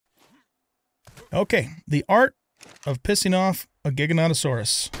Okay, the art of pissing off a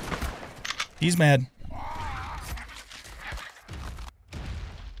Giganotosaurus. He's mad.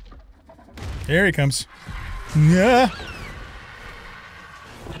 There he comes. Yeah.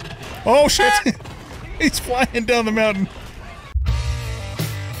 Oh shit! He's flying down the mountain.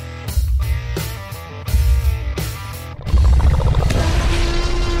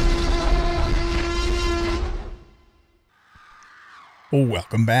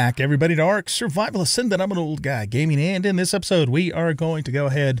 Welcome back, everybody, to Ark Survival Ascended. I'm an old guy gaming, and in this episode, we are going to go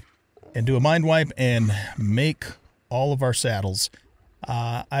ahead and do a mind wipe and make all of our saddles.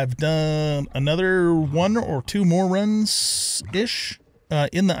 I've done another 1 or 2 more runs-ish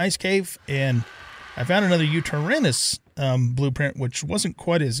in the ice cave, and I found another Uranus blueprint, which wasn't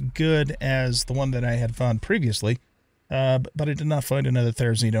quite as good as the one that I had found previously, but I did not find another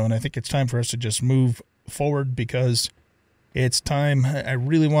Therizino, and I think it's time for us to just move forward because it's time. I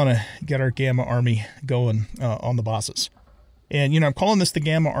really want to get our Gamma Army going on the bosses. And, I'm calling this the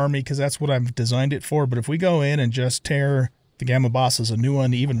Gamma Army because that's what I've designed it for. But if we go in and just tear the Gamma bosses a new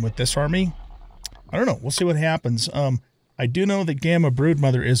one, even with this army, I don't know. We'll see what happens. I do know that Gamma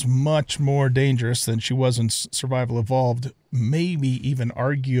Broodmother is much more dangerous than she was in Survival Evolved. Maybe even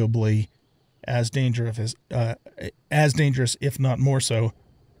arguably as dangerous, if not more so,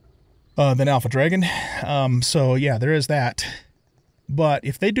 than Alpha Dragon. So yeah, there is that. But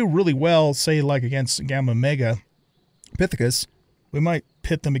if they do really well, say like against Gamma Mega Pithecus, we might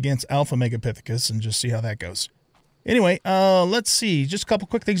pit them against Alpha Mega Pithecus and just see how that goes. Anyway, let's see. Just a couple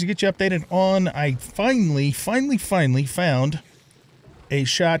quick things to get you updated on. I finally found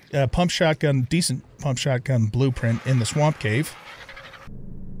a pump shotgun, decent pump shotgun blueprint in the swamp cave.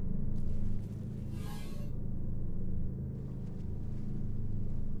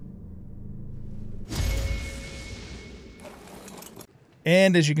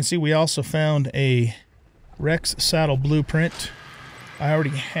 And as you can see, we also found a Rex saddle blueprint. I already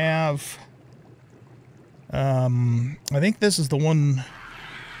have, I think this is the one,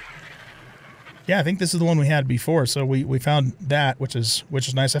 yeah, I think this is the one we had before. So we found that, which is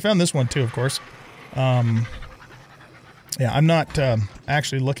nice. I found this one too, of course. Yeah, I'm not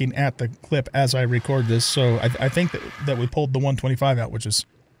actually looking at the clip as I record this. So I think that we pulled the 125 out, which is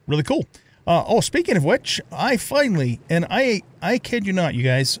really cool. Oh, speaking of which, I finally, and I kid you not, you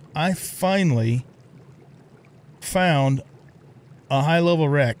guys, I finally found a high-level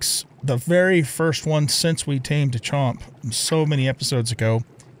Rex, the very first one since we tamed Chomp so many episodes ago.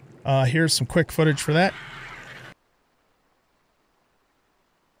 Here's some quick footage for that.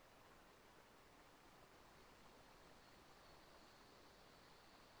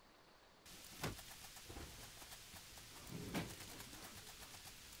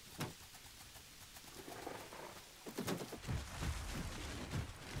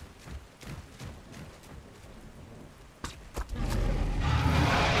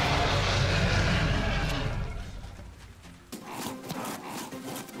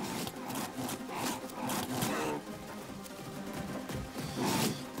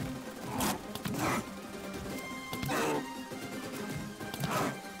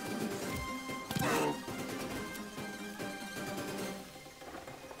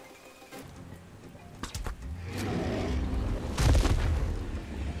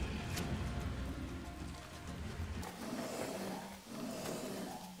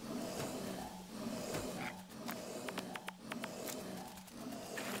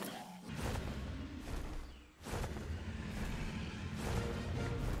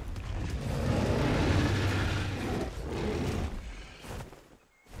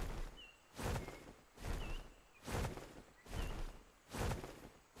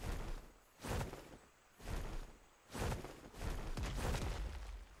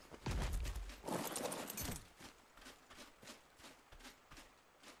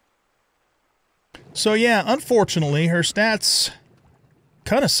 So yeah, unfortunately, her stats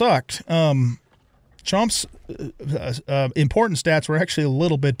kind of sucked. Chomp's important stats were actually a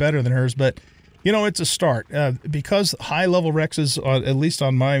little bit better than hers, but it's a start. Because high-level Rexes, at least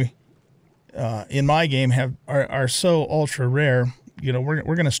on my in my game, are so ultra rare.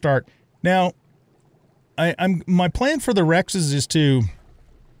 We're gonna start now. My plan for the Rexes is to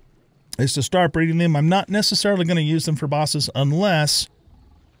start breeding them. I'm not necessarily going to use them for bosses unless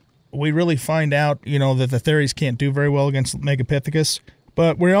we really find out, that the Theris can't do very well against Megapithecus.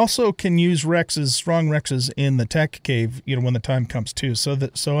 But we also can use Rexes, strong Rexes, in the tech cave, when the time comes too. So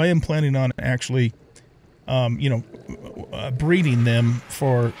I am planning on actually, breeding them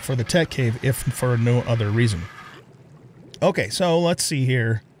for the tech cave, if for no other reason. Okay, so let's see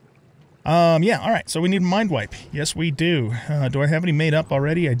here. Yeah, all right. So we need a mind wipe. Yes, we do. Do I have any made up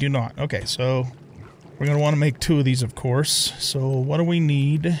already? I do not. Okay, so We're going to want to make 2 of these, of course. So what do we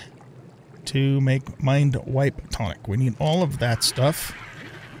need to make Mind Wipe Tonic? We need all of that stuff.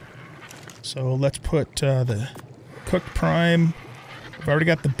 So let's put the cooked prime. We've already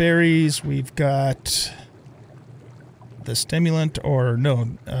got the berries. We've got the stimulant, or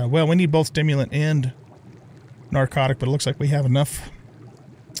no. Well, we need both stimulant and narcotic, but it looks like we have enough.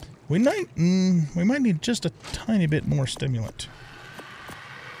 We might need just a tiny bit more stimulant.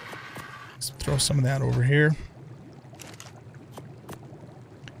 Let's throw some of that over here.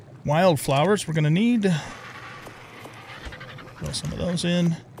 Wildflowers we're going to need. Throw some of those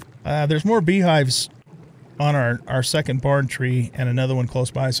in. There's more beehives on our second barn tree and another one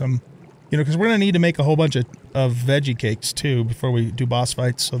close by. Some, you know, because we're going to need to make a whole bunch of veggie cakes too before we do boss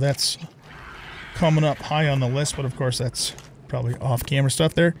fights. So that's coming up high on the list, but of course that's probably off-camera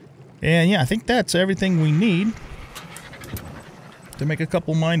stuff there. And yeah, I think that's everything we need to make a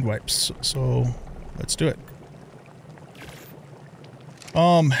couple mind wipes. So let's do it.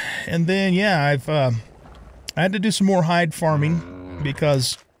 And then yeah, I had to do some more hide farming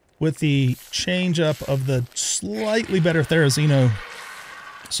because with the change up of the slightly better Therizino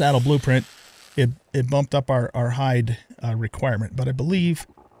saddle blueprint, it bumped up our hide requirement. But I believe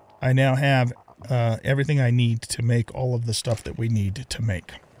I now have everything I need to make all of the stuff that we need to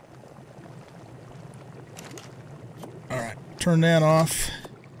make. Alright, turn that off.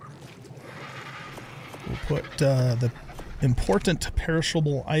 We'll put the important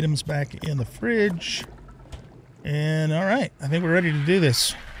perishable items back in the fridge. And alright, I think we're ready to do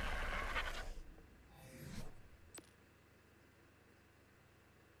this.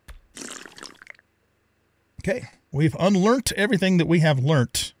 Okay, we've unlearnt everything that we have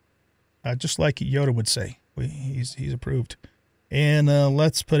learnt. Just like Yoda would say. He's approved. And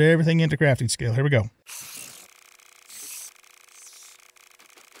let's put everything into crafting scale. Here we go.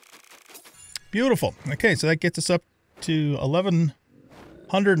 Beautiful. Okay, so that gets us up to 1140%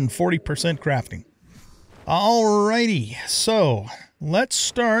 crafting. Alrighty, so let's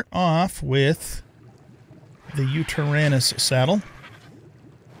start off with the E45 saddle.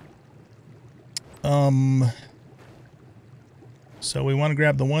 So we want to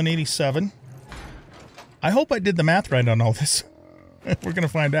grab the 187. I hope I did the math right on all this. We're going to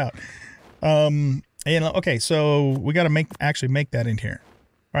find out. And okay, so we got to actually make that in here.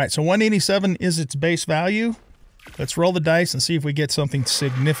 All right, so 187 is its base value. Let's roll the dice and see if we get something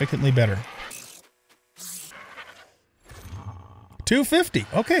significantly better. 250.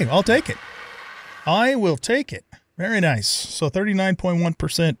 Okay, I'll take it. I will take it. Very nice. So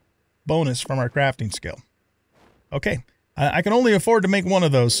 39.1% bonus from our crafting skill. Okay. I can only afford to make one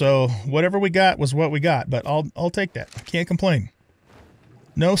of those, so whatever we got was what we got, but I'll take that. I can't complain.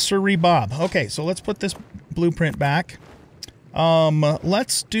 No sirree Bob. Okay, so let's put this blueprint back.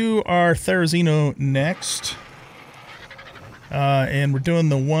 Let's do our Therizino next. And we're doing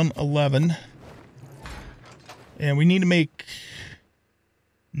the 111. And we need to make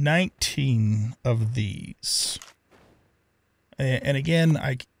 19 of these. And again,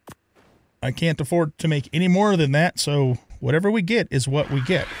 I can't afford to make any more than that, so whatever we get is what we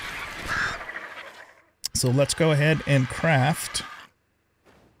get. So let's go ahead and craft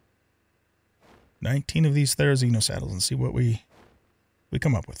 19 of these Therizino saddles and see what we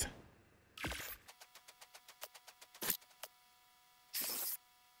come up with.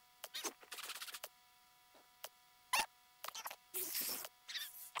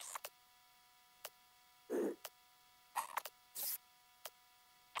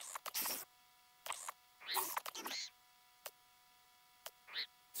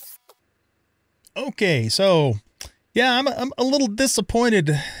 Okay, so yeah, I'm a little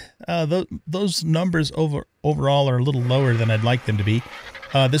disappointed. Those numbers overall are a little lower than I'd like them to be.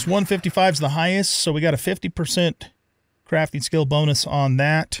 This 155 is the highest, so we got a 50% crafting skill bonus on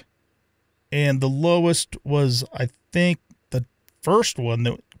that. And the lowest was, I think, the first one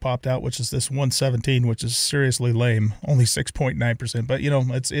that popped out, which is this 117, which is seriously lame. Only 6.9%, but you know,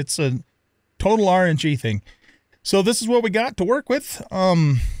 it's a total RNG thing. So this is what we got to work with.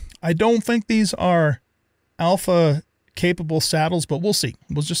 I don't think these are alpha capable saddles, but we'll see.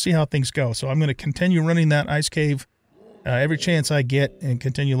 We'll just see how things go. So I'm going to continue running that ice cave every chance I get and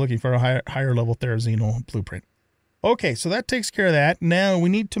continue looking for a higher level Therizino blueprint. Okay, so that takes care of that. Now we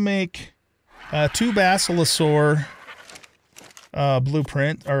need to make 2 Basilosaur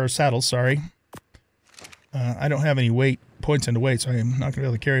blueprint, or saddles, sorry. I don't have any weight, points into weight, so I'm not going to be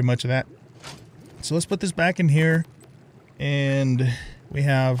able to carry much of that. So let's put this back in here, and we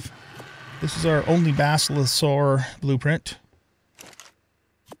have, this is our only Basilosaur blueprint.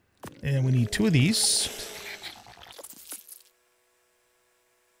 And we need 2 of these.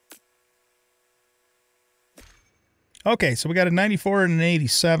 Okay, so we got a 94 and an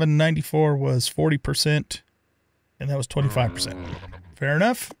 87. 94 was 40%, and that was 25%. Fair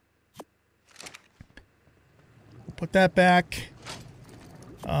enough. We'll put that back.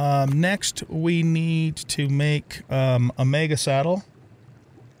 Next, we need to make a mega saddle.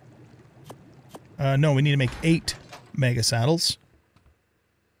 No, we need to make 8 mega saddles.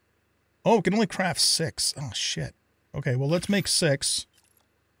 Oh, we can only craft 6. Oh, shit. Okay, well, let's make 6.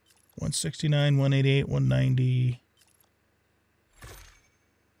 169, 188, 190.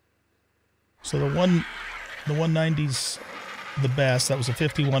 So the 190's the best. That was a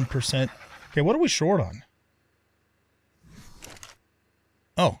 51%. Okay, what are we short on?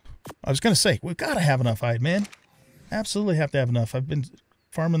 Oh, I was going to say, we've got to have enough hide, man. Absolutely have to have enough. I've been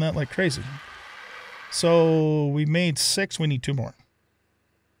farming that like crazy. So we made 6. We need 2 more.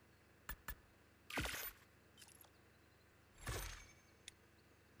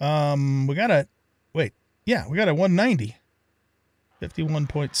 We got a, wait, yeah, we got a 190.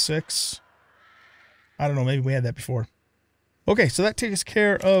 51.6. I don't know, maybe we had that before. Okay, so that takes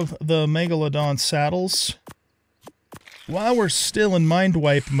care of the Megalodon saddles. While we're still in mind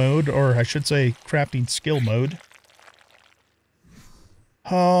wipe mode, or I should say crafting skill mode,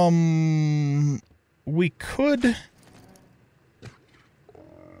 we've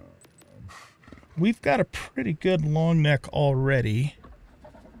got a pretty good long neck already.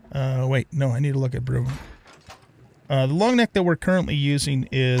 Wait, no, I need to look at brew. The long neck that we're currently using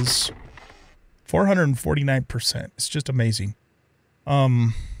is 449%. It's just amazing.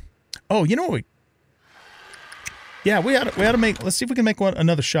 Oh, you know what? Yeah, we ought to make. Let's see if we can make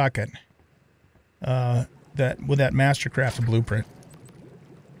another shotgun. With that Mastercraft blueprint.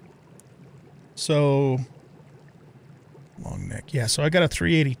 So long neck. Yeah, so I got a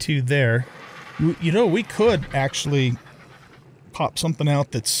 382 there. You know, we could actually pop something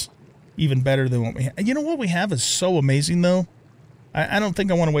out that's even better than what we have. You know what we have is so amazing, though. I don't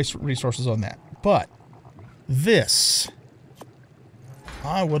think I want to waste resources on that. But this,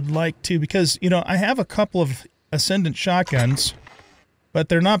 I would like to, because, you know, I have a couple of Ascendant shotguns, but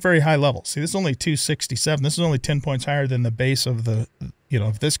they're not very high level. See, this is only 267. This is only 10 points higher than the base of the, you know,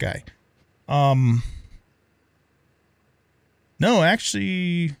 of this guy. No,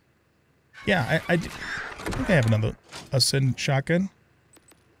 actually, yeah, I think I have another Ascendant shotgun.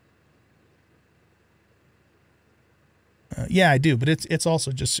 Yeah, I do, but it's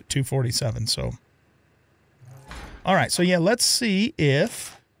also just 247, so. All right, so yeah, let's see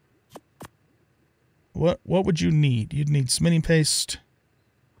if... What would you need? You'd need cementing paste,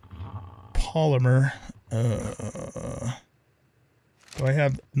 polymer. Do I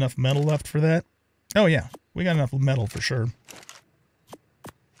have enough metal left for that? Oh yeah, we got enough metal for sure.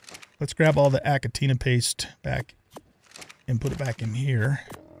 Let's grab all the Acatina paste back and put it back in here.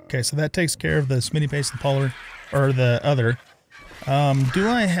 Okay, so that takes care of the cementing paste, the polymer, or the other. Do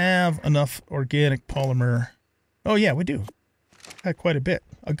I have enough organic polymer? Oh yeah, we do. Got quite a bit.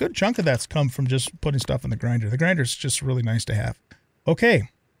 A good chunk of that's come from just putting stuff in the grinder. The grinder's just really nice to have. Okay,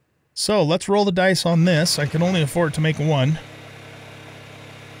 so let's roll the dice on this. I can only afford to make 1.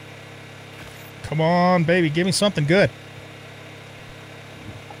 Come on, baby, give me something good.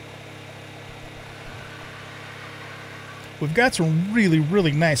 We've got some really,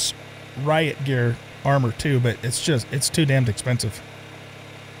 really nice riot gear armor too, but it's too damned expensive.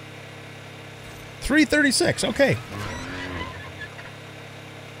 336, okay.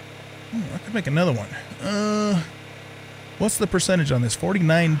 I could make another one. What's the percentage on this?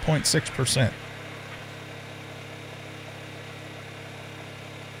 49.6%.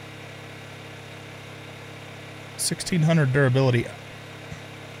 $1,600 durability.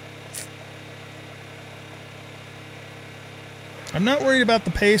 I'm not worried about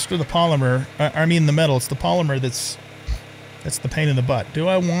the paste or the polymer. I mean the metal. It's the polymer that's the pain in the butt. Do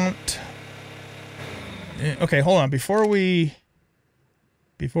I want... Okay, hold on. Before we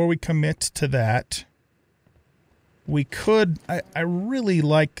commit to that, we could... I really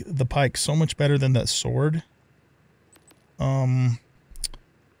like the pike so much better than the sword. And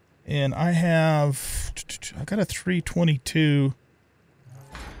I've got a 322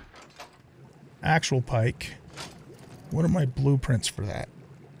 actual pike. What are my blueprints for that?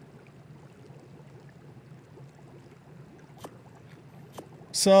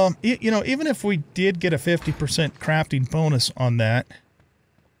 So, you know, even if we did get a 50% crafting bonus on that,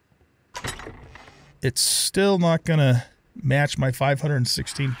 it's still not going to match my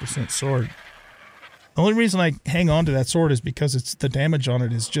 516% sword. The only reason I hang on to that sword is because the damage on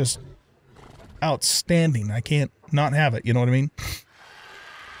it is just outstanding. I can't not have it, you know what I mean?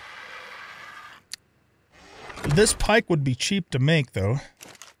 This pike would be cheap to make, though.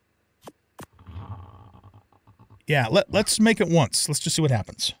 Yeah, let's make it once. Let's just see what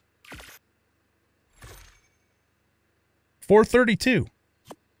happens. 432.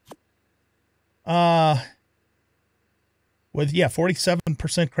 With, yeah, 47%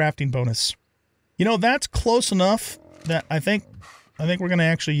 crafting bonus. You know, that's close enough that I think we're going to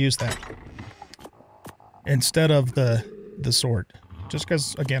actually use that instead of the sword. Just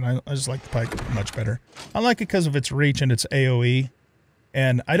because, again, I just like the pike much better. I like it because of its reach and its AoE.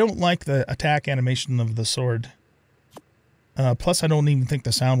 And I don't like the attack animation of the sword. Plus, I don't even think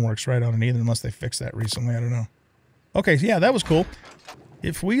the sound works right on it either, unless they fixed that recently. I don't know. Okay, yeah, that was cool.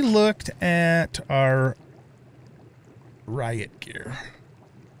 If we looked at our riot gear,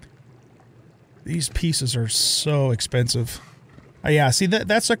 these pieces are so expensive. Yeah, see,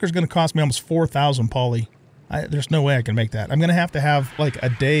 that sucker's going to cost me almost 4,000 poly. There's no way I can make that. I'm going to have like a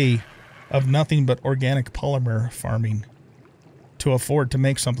day of nothing but organic polymer farming to afford to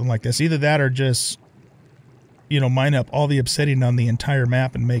make something like this. Either that or just, you know, mine up all the obsidian on the entire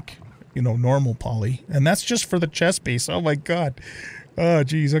map and make, you know, normal poly. And that's just for the chest piece. Oh my god. Oh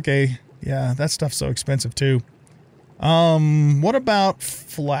geez, okay. Yeah, that stuff's so expensive too. What about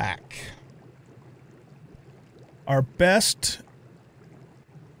flak? Our best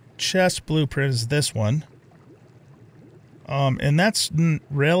chest blueprint is this one. And that's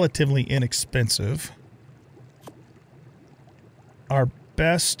relatively inexpensive. Our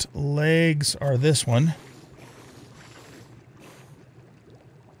best legs are this one.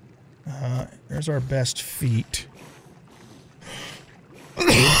 There's our best feet.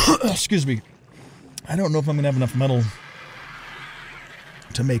 Excuse me. I don't know if I'm going to have enough metal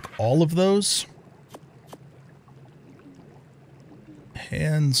to make all of those.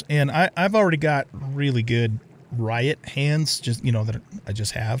 Hands. And I've already got really good riot hands, just, you know, that I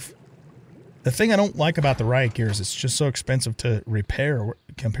just have. The thing I don't like about the riot gear is it's just so expensive to repair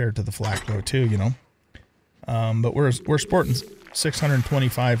compared to the flak though too, you know. But we're sporting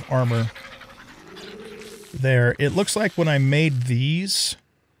 625 armor there. It looks like when I made these,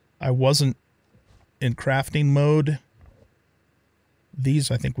 I wasn't in crafting mode.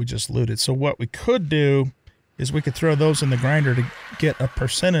 These I think we just looted. So what we could do is we could throw those in the grinder to get a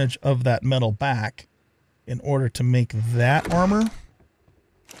percentage of that metal back in order to make that armor.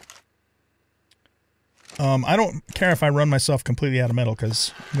 I don't care if I run myself completely out of metal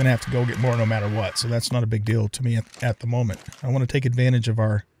because I'm going to have to go get more no matter what. So that's not a big deal to me at the moment. I want to take advantage of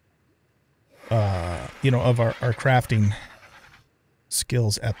our, you know, of our crafting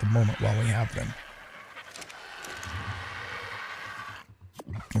skills at the moment while we have them.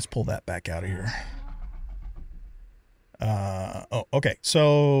 Let's pull that back out of here. Oh, okay.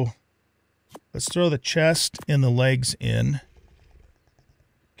 So let's throw the chest and the legs in.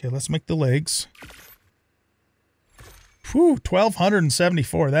 Okay, let's make the legs. Whew,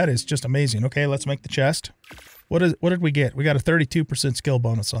 1,274. That is just amazing. Okay, let's make the chest. What did we get? We got a 32% skill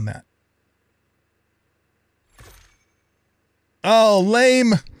bonus on that. Oh,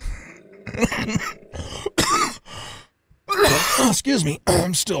 lame. Excuse me.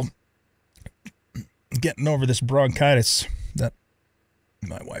 I'm still getting over this bronchitis that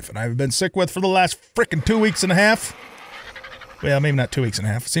my wife and I have been sick with for the last frickin' 2 weeks and a half. Well, maybe not 2 weeks and a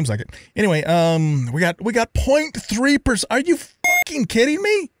half. Seems like it. Anyway, we got 0.3%. Are you fucking kidding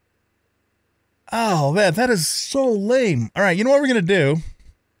me? Oh, man, that is so lame. All right, you know what we're going to do?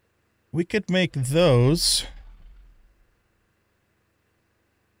 We could make those.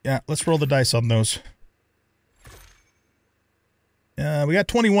 Yeah, let's roll the dice on those. We got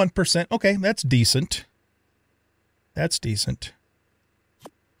 21%. Okay, that's decent. That's decent.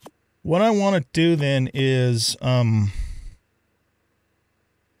 What I want to do then is, how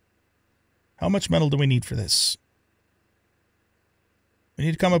much metal do we need for this? We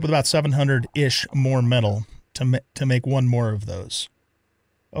need to come up with about 700-ish more metal to make one more of those.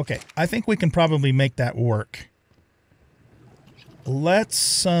 Okay, I think we can probably make that work.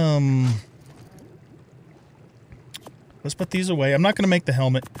 Let's put these away. I'm not going to make the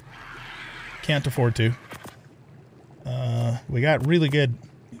helmet. Can't afford to. We got really good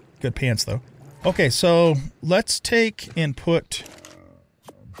pants, though. Okay, so let's take and put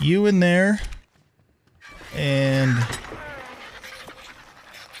you in there. And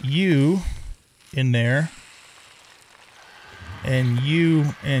you in there. And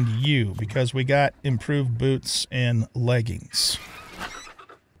you, because we got improved boots and leggings.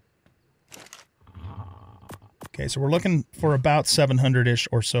 Okay, so we're looking for about 700-ish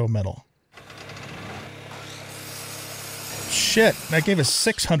or so metal. Shit, that gave us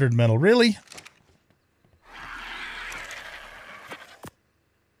 600 metal. Really?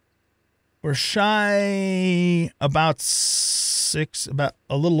 We're shy about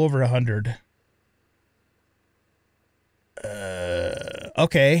a little over 100.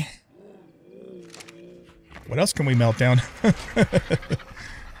 Okay. What else can we melt down?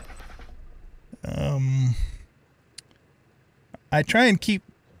 I try and keep,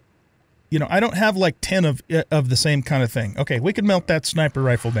 you know, I don't have like 10 of the same kind of thing. Okay, we could melt that sniper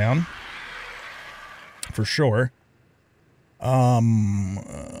rifle down. For sure.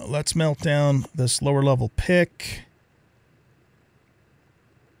 Let's melt down this lower level pick.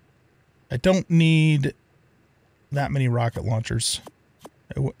 I don't need that many rocket launchers.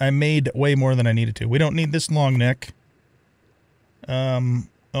 I made way more than I needed to. We don't need this long neck. Oh,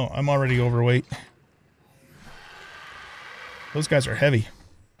 I'm already overweight. Those guys are heavy.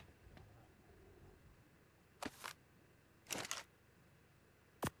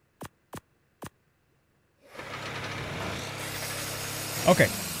 Okay.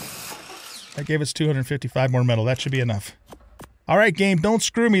 That gave us 255 more metal. That should be enough. All right, game, don't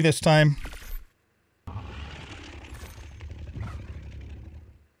screw me this time.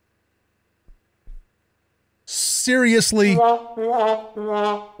 Seriously? What?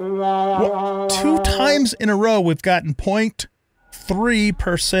 2 times in a row we've gotten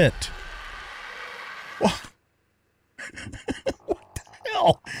 0.3%. What? What the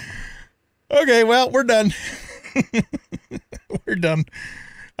hell? Okay, well, we're done. We're done.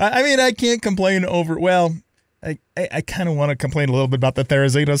 I mean, I can't complain over... Well, I kind of want to complain a little bit about the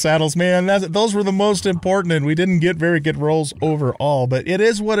Therizino saddles, man. Those were the most important, and we didn't get very good rolls overall. But it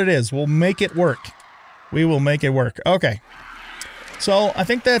is what it is. We'll make it work. We will make it work. Okay. So, I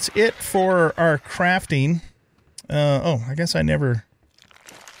think that's it for our crafting. Oh, I guess I never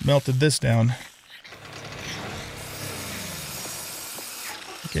melted this down.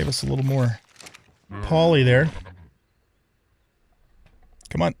 Gave us a little more poly there.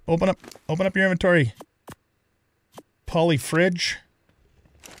 Come on, open up your inventory. Poly fridge.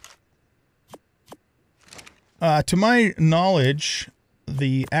 To my knowledge,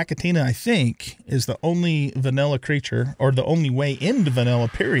 the Achatina, I think, is the only vanilla creature, or the only way into vanilla,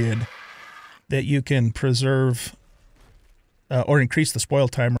 period, that you can preserve or increase the spoil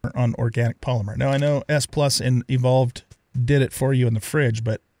timer on organic polymer. Now, I know S Plus and Evolved did it for you in the fridge,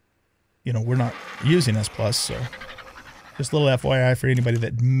 but, you know, we're not using S Plus, so just a little FYI for anybody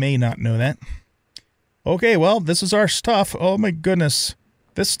that may not know that. Okay, well, this is our stuff. Oh, my goodness.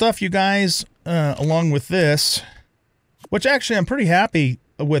 This stuff, you guys, along with this, which actually I'm pretty happy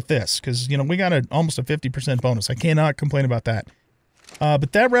with this, because, you know, we got almost a 50% bonus. I cannot complain about that.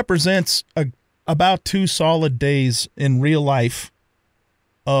 But that represents about 2 solid days in real life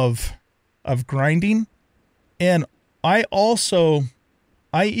of grinding. And I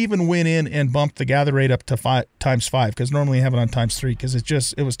even went in and bumped the gather rate up to ×5, because normally I have it on ×3, because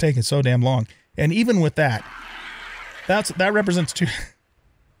it was taking so damn long. And even with that, that represents 2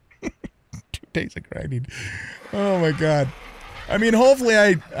 days of grinding. Oh my god. I mean, hopefully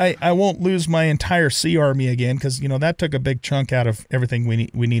I won't lose my entire sea army again, because, you know, that took a big chunk out of everything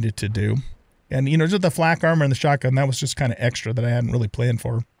we needed to do. And, you know, just the flak armor and the shotgun, that was just kind of extra that I hadn't really planned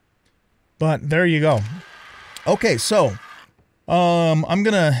for. But there you go. Okay, so I'm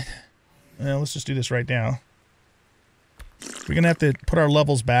gonna let's just do this right now. We're gonna have to put our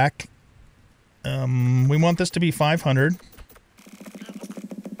levels back. We want this to be 500.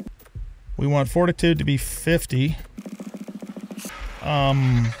 We want fortitude to be 50.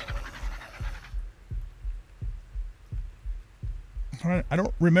 I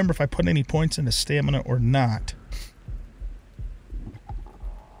don't remember if I put any points into stamina or not.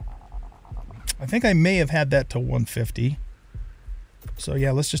 I think I may have had that to 150. So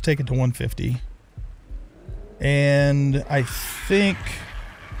yeah, let's just take it to 150. And I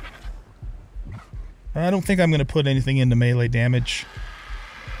don't think I'm going to put anything into melee damage.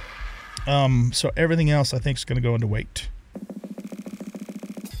 So everything else I think is going to go into weight.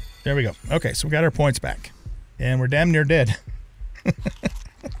 There we go. Okay, so we got our points back. And we're damn near dead.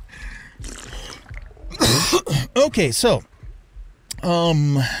 Okay, so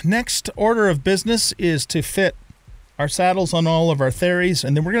next order of business is to fit our saddles on all of our Theries,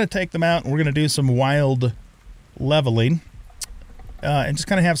 and then we're going to take them out and we're going to do some wild leveling and just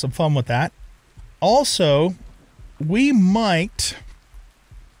kind of have some fun with that. Also, we might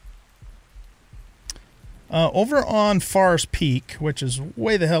over on Far's Peak, which is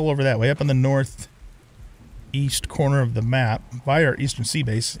way the hell over that way, up in the northeast corner of the map, by our eastern sea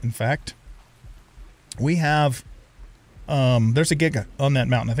base, in fact, we have there's a Giga on that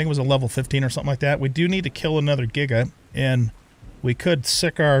mountain. I think it was a level 15 or something like that. We do need to kill another Giga, and we could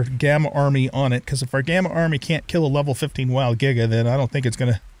sick our Gamma Army on it, because if our Gamma Army can't kill a level 15 wild Giga, then I don't think it's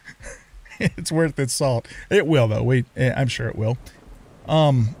going to... it's worth its salt. It will, though. I'm sure it will.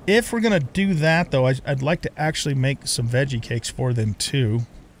 If we're gonna do that, though, I'd like to actually make some veggie cakes for them too.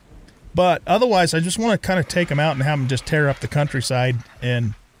 But otherwise, I just want to kind of take them out and have them just tear up the countryside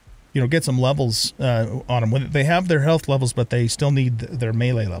and, you know, get some levels on them. They have their health levels, but they still need their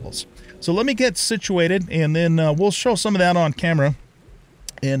melee levels. So let me get situated, and then we'll show some of that on camera.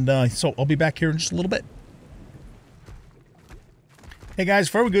 And so I'll be back here in just a little bit. Hey guys,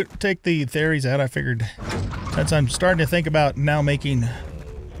 before we take the theories out, I figured since I'm starting to think about now making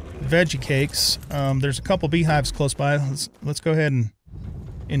veggie cakes, there's a couple beehives close by. Let's go ahead and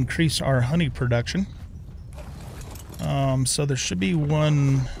increase our honey production. So there should be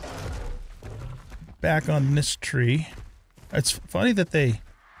one back on this tree. It's funny that they...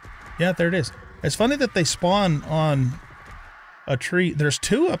 Yeah, there it is. It's funny that they spawn on a tree. There's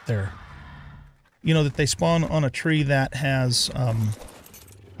two up there. You know, that they spawn on a tree that has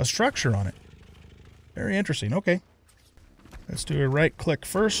a structure on it. Very interesting. Okay. Let's do a right click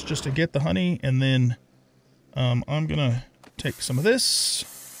first just to get the honey, and then I'm going to take some of this.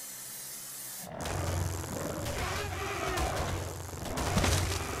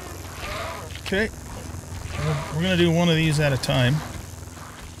 Okay. We're going to do one of these at a time.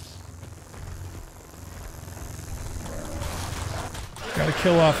 Got to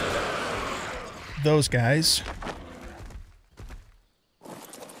kill off those guys.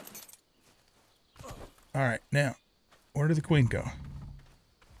 Alright, now, where did the queen go?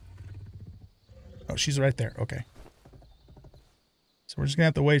 Oh, she's right there. Okay. So we're just going to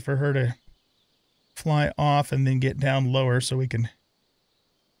have to wait for her to fly off and then get down lower so we can...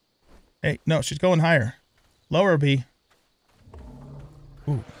 Hey, no, she's going higher. Lower, bee.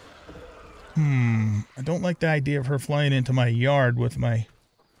 Ooh. I don't like the idea of her flying into my yard with my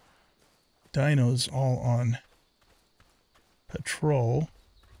dinos all on patrol.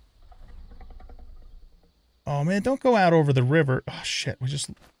 Oh, man, don't go out over the river. Oh, shit, we just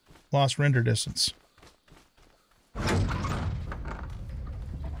lost render distance. I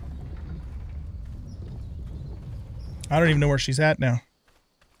don't even know where she's at now.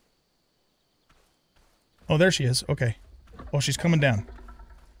 Oh, there she is. Okay. Oh, she's coming down.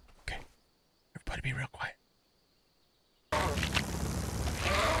 Okay. Everybody be real quiet.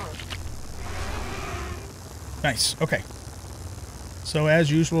 Nice. Okay. So, as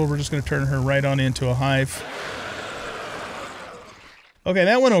usual, we're just going to turn her right on into a hive. Okay,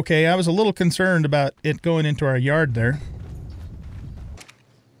 that went okay. I was a little concerned about it going into our yard there.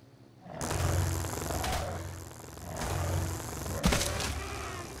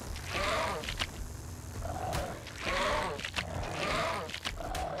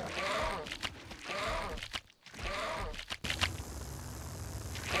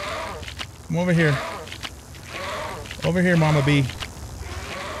 Come over here. Over here, Mama Bee.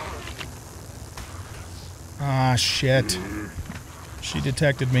 Ah, shit. She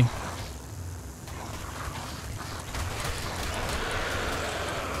detected me.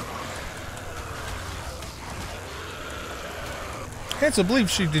 Can't believe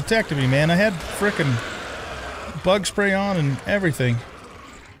she detected me, man. I had frickin' bug spray on and everything.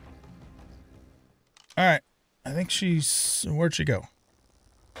 Alright. I think she's... Where'd she go?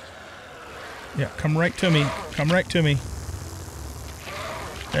 Yeah, come right to me. Come right to me.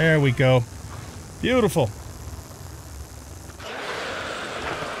 There we go. Beautiful.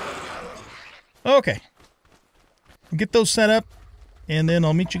 Okay. Get those set up, and then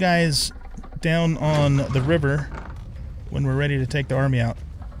I'll meet you guys down on the river when we're ready to take the army out.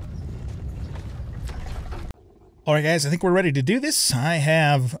 Alright guys, I think we're ready to do this. I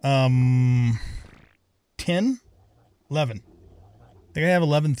have 10? 11. I think I have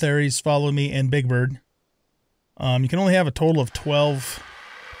 11 Theries, Follow Me, and Big Bird. You can only have a total of 12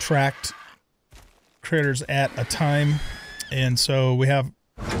 tracked critters at a time. And so we have,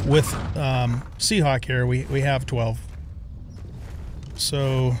 with Seahawk here, we have 12.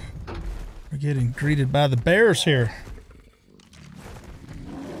 So we're getting greeted by the bears here.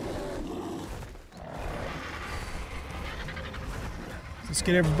 Let's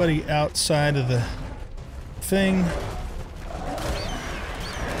get everybody outside of the thing.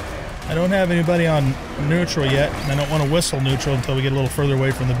 I don't have anybody on neutral yet, and I don't want to whistle neutral until we get a little further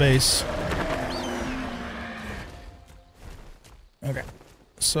away from the base. Okay,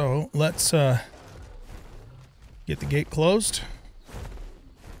 so let's get the gate closed.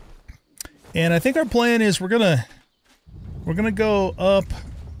 And I think our plan is we're gonna go up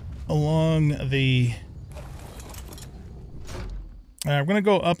along the... we're gonna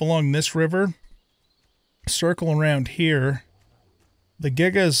go up along this river, circle around here. The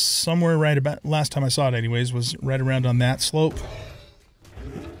Giga is somewhere right about, last time I saw it anyways, was right around on that slope.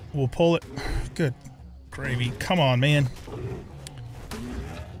 We'll pull it. Good gravy. Come on, man.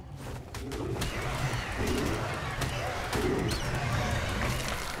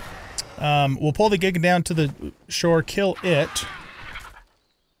 We'll pull the Giga down to the shore, kill it,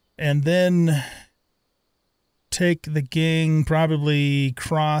 and then take the gang probably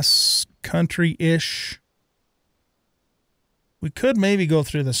cross-country-ish. We could maybe go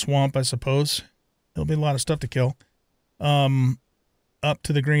through the swamp, I suppose. There'll be a lot of stuff to kill. Up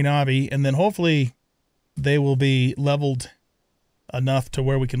to the green obby, and then hopefully they will be leveled enough to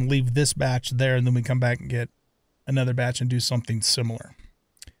where we can leave this batch there, and then we come back and get another batch and do something similar.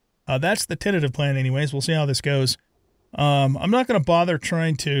 That's the tentative plan anyways. We'll see how this goes. I'm not going to bother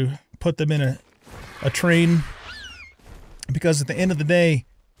trying to put them in a train, because at the end of the day,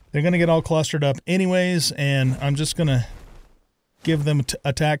 they're going to get all clustered up anyways, and I'm just going to give them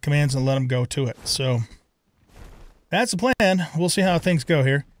attack commands and let them go to it. So that's the plan. We'll see how things go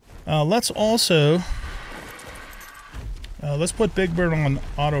here. Let's also... let's put Big Bird on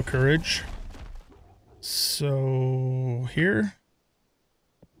auto courage. So here.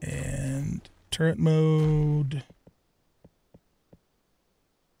 And turret mode.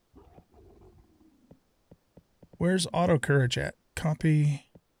 Where's auto courage at? Copy.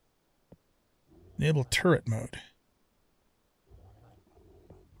 Enable turret mode.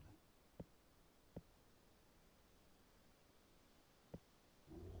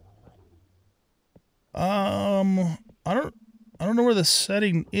 I don't know where the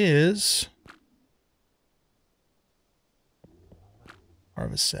setting is.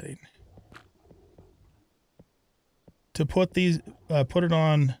 Harvest setting. To put these, put it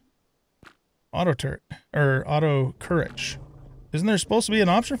on auto turret or auto courage. Isn't there supposed to be an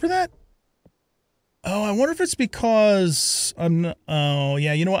option for that? Oh, I wonder if it's because I'm not, oh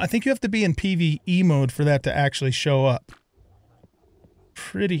yeah, you know what? I think you have to be in PvE mode for that to actually show up.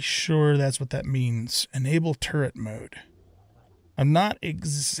 Pretty sure that's what that means. Enable turret mode. I'm not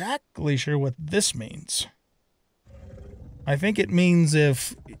exactly sure what this means. I think it means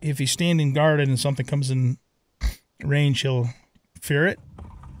if he's standing guarded and something comes in range, he'll fear it.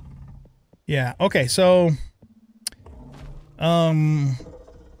 Yeah, okay, so that's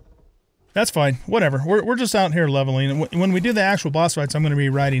fine. Whatever. We're just out here leveling. And when we do the actual boss fights, I'm going to be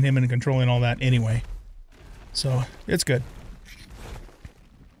riding him and controlling all that anyway. So, it's good.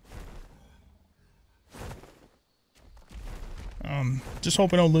 Just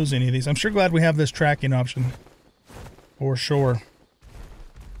hope we don't lose any of these. I'm sure glad we have this tracking option. For sure.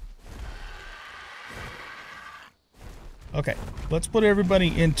 Okay, let's put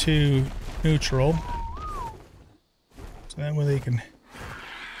everybody into neutral. So that way they can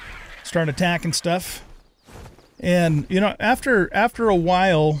start attacking stuff. And, you know, after a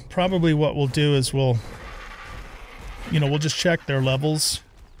while, probably what we'll do is we'll just check their levels.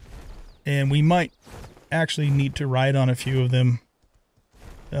 And we might actually need to ride on a few of them.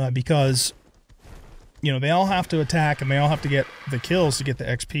 Because, you know, they all have to attack and they all have to get the kills to get the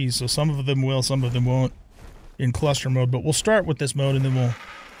XP. So some of them will, some of them won't in cluster mode. But we'll start with this mode and then we'll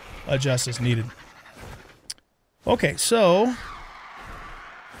adjust as needed. Okay, so...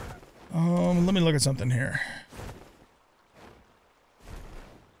 let me look at something here.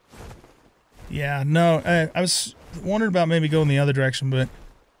 Yeah, no, I was wondering about maybe going the other direction, but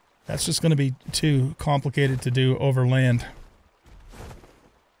that's just going to be too complicated to do over land.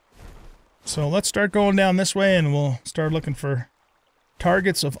 So let's start going down this way and we'll start looking for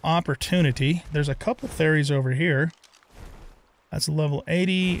targets of opportunity. There's a couple theories over here. That's a level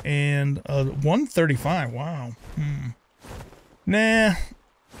 80 and a 135. Wow. Nah.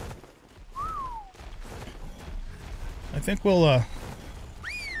 I think we'll,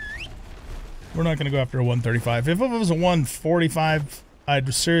 we're not going to go after a 135. If it was a 145,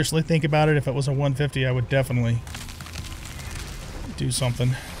 I'd seriously think about it. If it was a 150, I would definitely do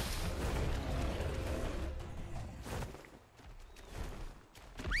something.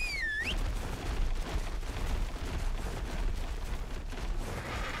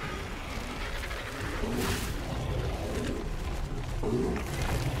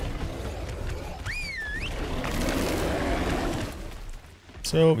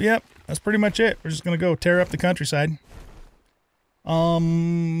 So, yep, that's pretty much it. We're just going to go tear up the countryside.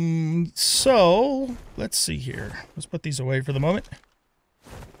 So, let's see here. Let's put these away for the moment.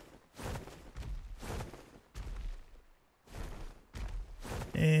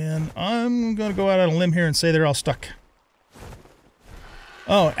 And I'm going to go out on a limb here and say they're all stuck.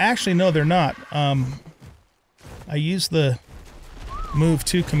 Oh, actually, no, they're not. I used the move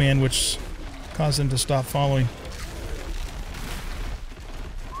to command, which caused them to stop following.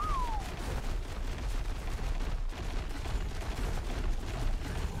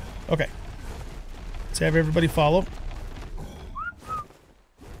 Okay, let's have everybody follow.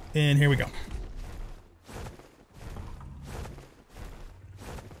 And here we go.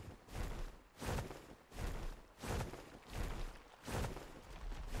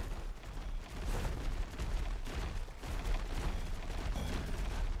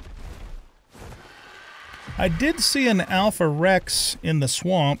 I did see an Alpha Rex in the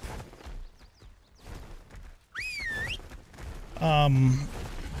swamp. Kind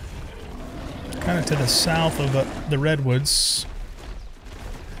of to the south of the redwoods.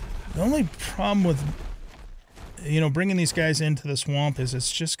 The only problem with, you know, bringing these guys into the swamp is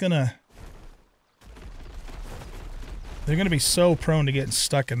it's just gonna... They're gonna be so prone to getting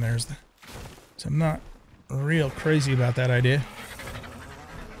stuck in there. So I'm not real crazy about that idea.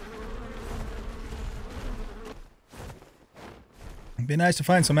 It'd be nice to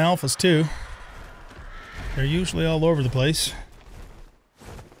find some alphas too. They're usually all over the place.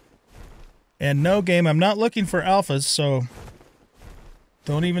 And no, game, I'm not looking for alphas, so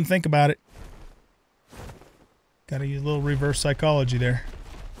don't even think about it. Gotta use a little reverse psychology there.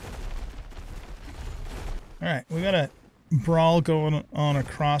 Alright, we got a brawl going on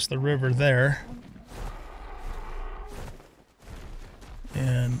across the river there.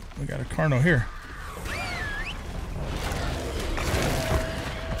 And we got a Carno here.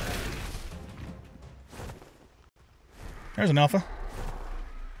 There's an alpha.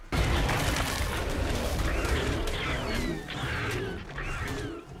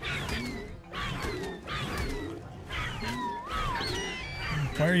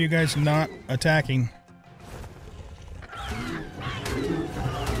 Why are you guys not attacking?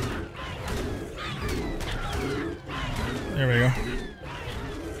 There we go.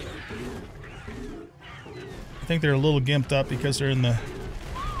 I think they're a little gimped up because they're in the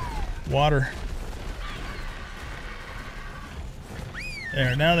water.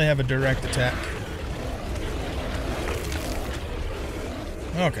 There, now they have a direct attack.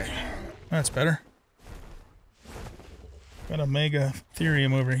 Okay, that's better. Got a Mega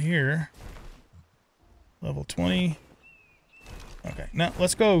Therium over here. Level 20. Okay, now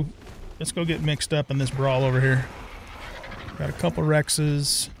let's go get mixed up in this brawl over here. Got a couple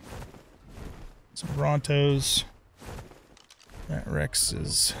Rexes. Some Brontos. That Rex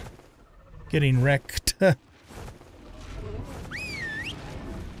is getting wrecked.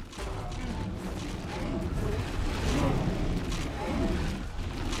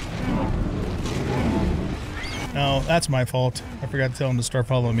 Oh, that's my fault. I forgot to tell him to start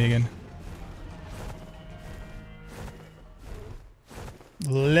following me again.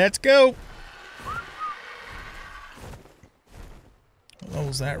 Let's go! What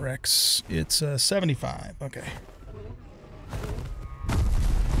was that, Rex? It's 75. Okay.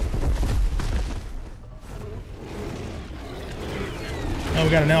 Oh, we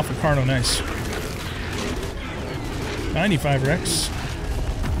got an Alpha Carno. Nice. 95 Rex.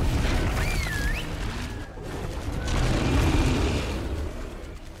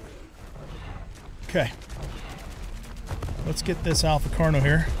 Okay. Let's get this Alpha Carno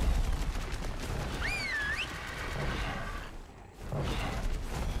here.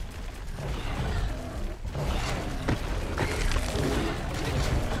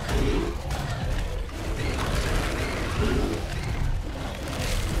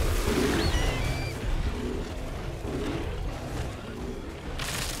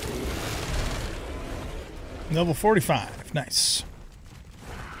 Level 45. Nice.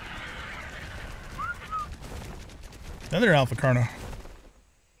 Another Alpha Carno.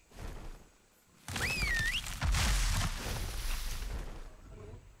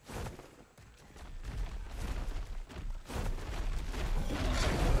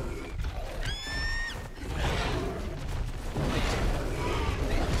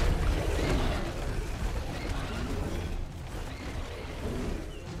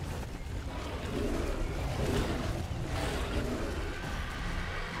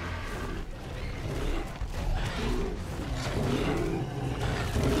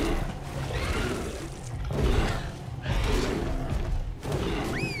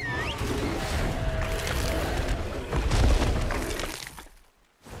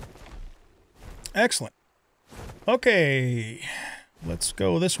 Excellent. Okay, let's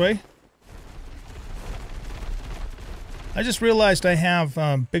go this way. I just realized I have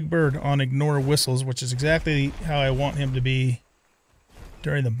Big Bird on ignore whistles, which is exactly how I want him to be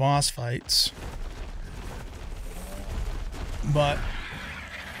during the boss fights. But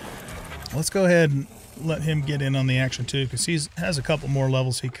let's go ahead and let him get in on the action too, because he has a couple more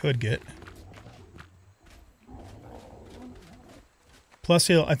levels he could get. Plus,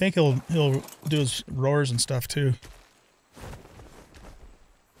 I think he'll do his roars and stuff too.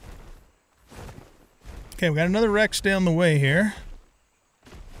 Okay, we got another Rex down the way here.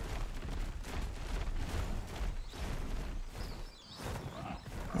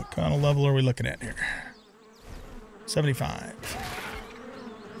 What kind of level are we looking at here? 75.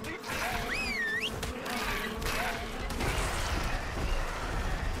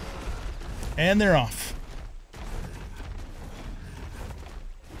 And they're off.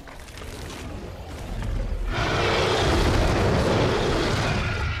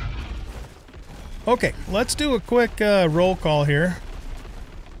 Okay, let's do a quick roll call here.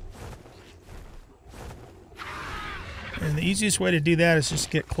 And the easiest way to do that is just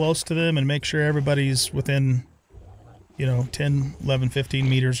get close to them and make sure everybody's within, you know, 10, 11, 15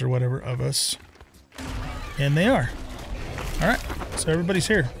 meters or whatever of us. And they are. All right, so everybody's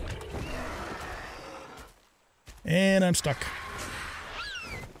here. And I'm stuck.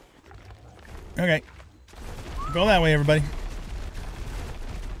 Okay. Go that way, everybody.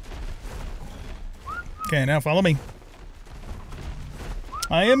 Okay, now follow me.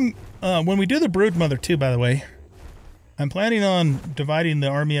 I am, when we do the brood mother too, by the way, I'm planning on dividing the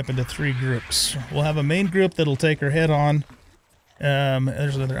army up into 3 groups. We'll have a main group that'll take her head on.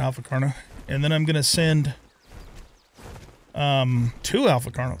 There's another Alpha Carno. And then I'm going to send 2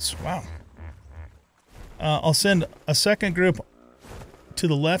 Alpha Carnos. Wow. I'll send a second group to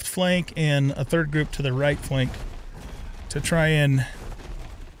the left flank and a third group to the right flank to try and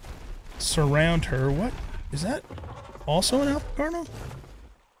surround her. What? Is that also an Alpha Carno?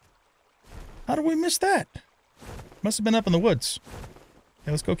 How did we miss that? Must have been up in the woods.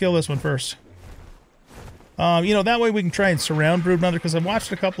 Okay, let's go kill this one first. You know, that way we can try and surround Broodmother, because I've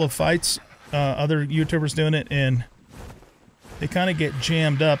watched a couple of fights, other YouTubers doing it, and they kind of get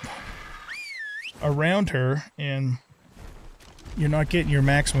jammed up around her, and you're not getting your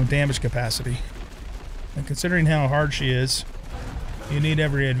maximum damage capacity. And considering how hard she is, you need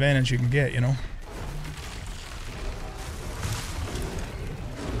every advantage you can get, you know?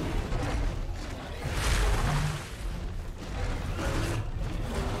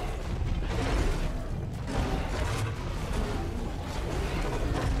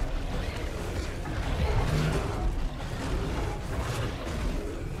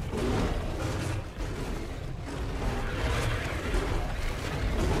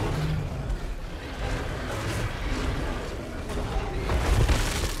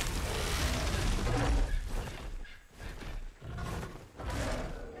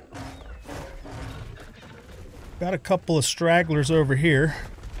 Got a couple of stragglers over here.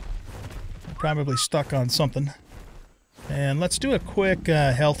 They're probably stuck on something. And let's do a quick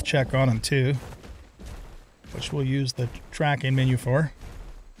health check on them too, which we'll use the tracking menu for.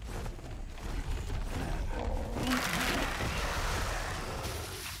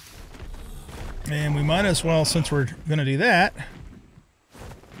 And we might as well, since we're going to do that,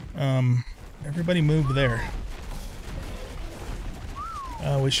 everybody move there.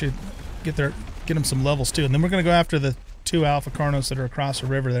 We should get them some levels too. And then we're going to go after the 2 Alpha Carnos that are across the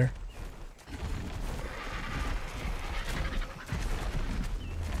river there.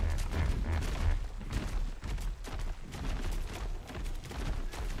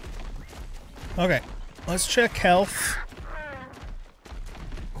 Okay, let's check health.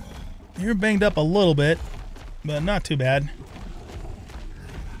 You're banged up a little bit, but not too bad.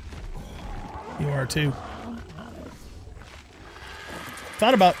 You are too.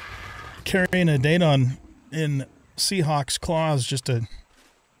 Thought about carrying a Daedon in Seahawk's claws just to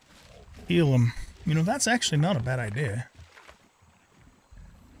heal him. You know, that's actually not a bad idea.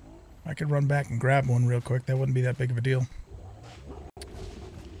 I could run back and grab one real quick. That wouldn't be that big of a deal.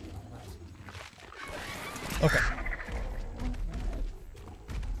 Okay.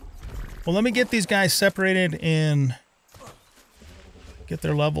 Well, let me get these guys separated and get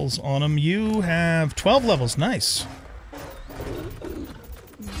their levels on them. You have 12 levels. Nice.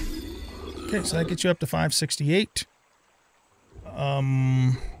 Okay, so that gets you up to 568. Yeah,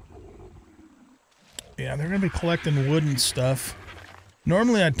 they're going to be collecting wood and stuff.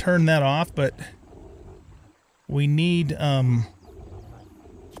 Normally I'd turn that off, but we need to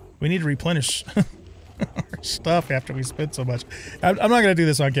replenish our stuff after we spent so much. I'm not going to do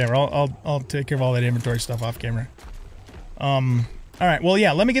this on camera. I'll take care of all that inventory stuff off camera. All right, well,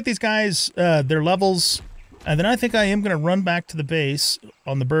 yeah, let me get these guys their levels. And then I think I am going to run back to the base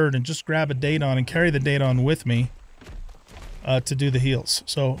on the bird and just grab a Daedon and carry the Daedon with me to do the heals.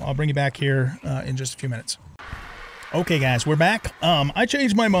 So I'll bring you back here in just a few minutes. Okay, guys, we're back. I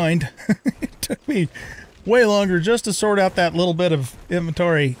changed my mind. It took me way longer just to sort out that little bit of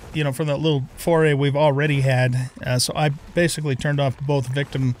inventory, you know, from that little foray we've already had. So I basically turned off both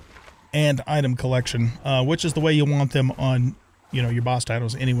victim and item collection, which is the way you want them on, you know, your boss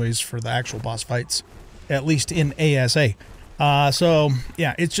titles anyways for the actual boss fights. At least in ASA. So,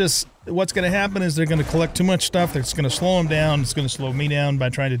 yeah, it's just, what's going to happen is they're going to collect too much stuff. It's going to slow them down. It's going to slow me down by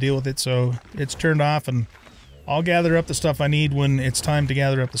trying to deal with it. So it's turned off, and I'll gather up the stuff I need when it's time to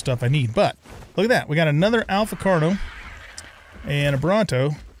gather up the stuff I need. But look at that. We got another Alpha Carno and a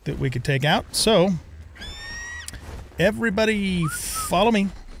Bronto that we could take out. So everybody follow me.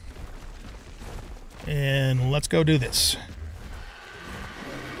 And let's go do this.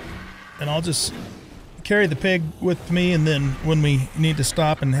 And I'll just carry the pig with me, and then when we need to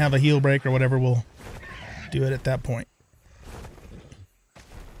stop and have a heel break or whatever, we'll do it at that point.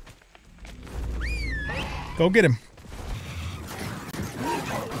 Go get him.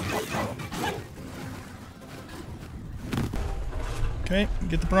 Okay,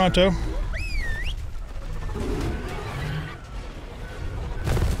 get the Pronto.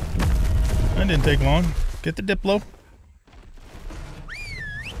 That didn't take long. Get the Diplo.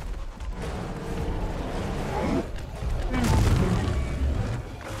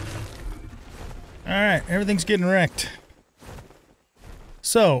 Alright, everything's getting wrecked.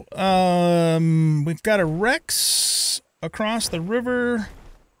 So, we've got a Rex across the river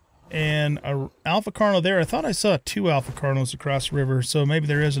and a Alpha Carno there. I thought I saw 2 Alpha Carnos across the river, so maybe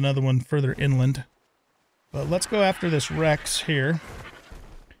there is another one further inland. But let's go after this Rex here.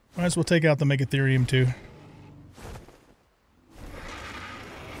 Might as well take out the Megatherium too.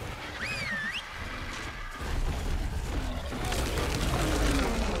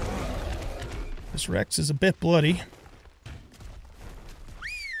 This Rex is a bit bloody.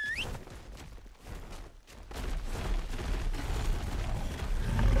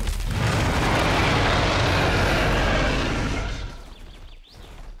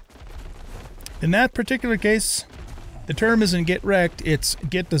 In that particular case, the term isn't get wrecked, it's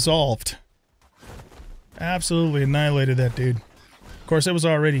get dissolved. Absolutely annihilated that dude. Of course, it was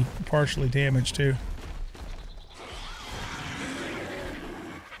already partially damaged too.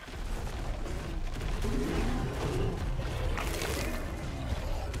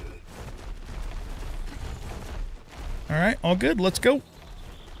 Alright, all good, let's go.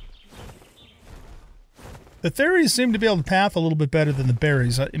 The Theries seem to be able to path a little bit better than the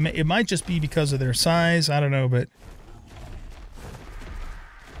berries. It might just be because of their size, I don't know, but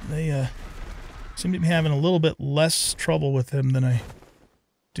they seem to be having a little bit less trouble with them than I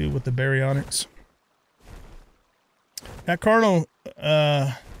do with the Baryonyx. That Carno,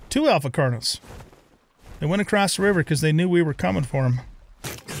 2 Alpha Carnos. They went across the river because they knew we were coming for them.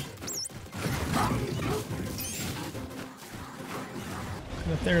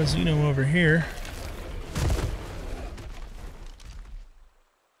 Got Therizino over here.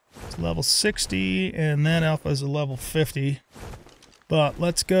 It's level 60, and that Alpha is a level 50. But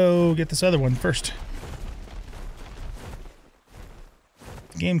let's go get this other one first.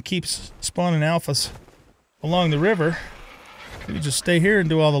 The game keeps spawning alphas along the river. We just stay here and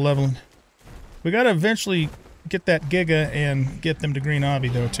do all the leveling. We gotta eventually get that Giga and get them to Green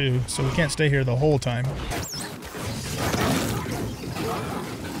Obby though too, so we can't stay here the whole time.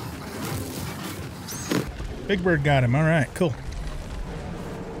 Big Bird got him. Alright, cool.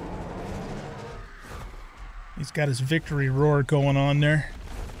 He's got his victory roar going on there.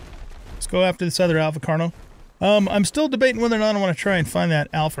 Let's go after this other Alpha Carno. I'm still debating whether or not I want to try and find that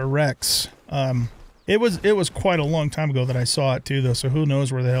Alpha Rex. It was quite a long time ago that I saw it too, though, so who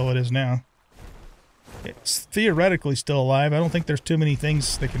knows where the hell it is now. It's theoretically still alive. I don't think there's too many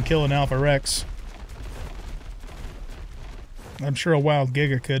things that can kill an Alpha Rex. I'm sure a wild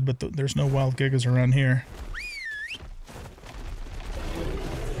Giga could, but there's no wild Gigas around here.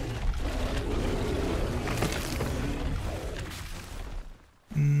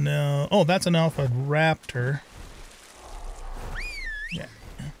 No. Oh, that's an Alpha Raptor. Yeah.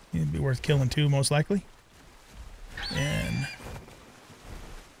 It'd be worth killing too, most likely. And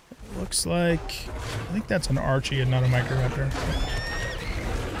it looks like... I think that's an Archie and not a Microraptor.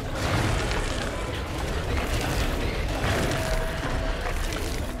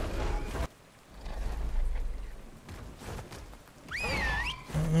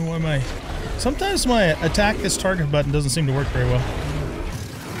 I don't know why my... Sometimes my attack this target button doesn't seem to work very well.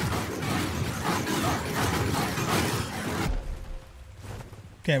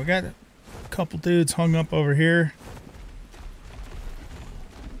 Okay, we got a couple dudes hung up over here.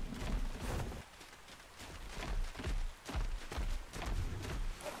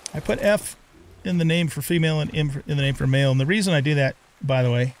 I put F in the name for female and M in the name for male. And the reason I do that, by the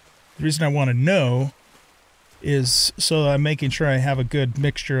way, the reason I want to know is so I'm making sure I have a good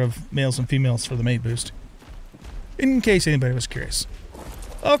mixture of males and females for the mate boost. In case anybody was curious.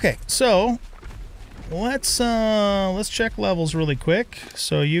 Okay, so... Let's check levels really quick.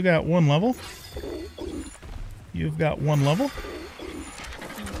 So you got 1 level. You've got 1 level.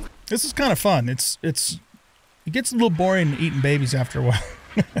 This is kind of fun. It gets a little boring eating babies after a while.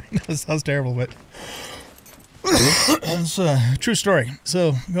 That sounds terrible, but it's a true story.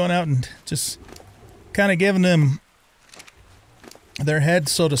 So going out and just kind of giving them their head,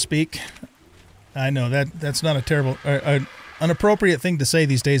 so to speak. I know that's not a terrible, an appropriate thing to say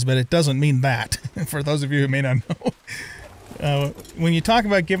these days, but it doesn't mean that. For those of you who may not know, When you talk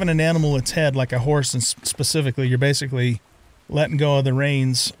about giving an animal its head, like a horse and specifically, you're basically letting go of the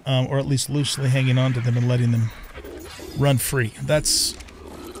reins, or at least loosely hanging onto them and letting them run free. That's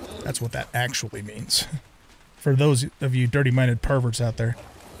what that actually means. For those of you dirty-minded perverts out there.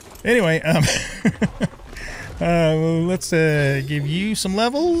 Anyway, let's give you some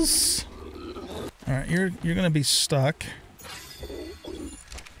levels. All right, you're gonna be stuck.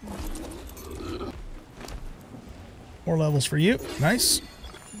 More levels for you. Nice.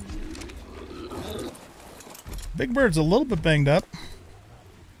 Big Bird's a little bit banged up.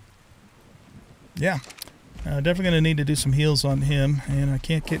 Yeah. Definitely going to need to do some heals on him, and I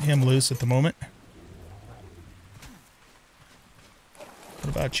can't get him loose at the moment.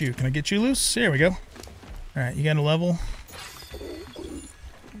 What about you? Can I get you loose? There we go. Alright, you got a level.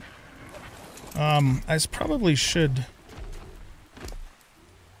 I probably should...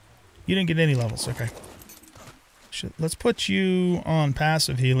 You didn't get any levels, okay. Let's put you on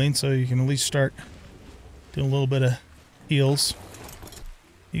passive healing so you can at least start doing a little bit of heals.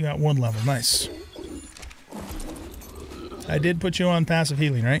 You got 1 level, nice. I did put you on passive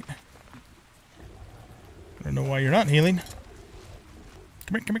healing, right? I don't know why you're not healing.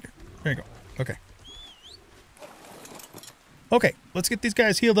 Come here, come here. There you go. Okay. Okay, let's get these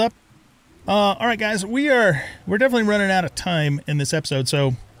guys healed up. Alright guys, we're definitely running out of time in this episode,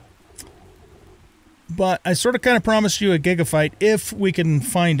 so... But I sort of kind of promised you a Giga fight, if we can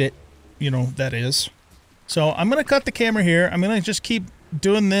find it, you know, that is. So I'm going to cut the camera here. I'm going to just keep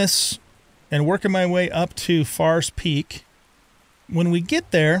doing this and working my way up to Far's Peak. When we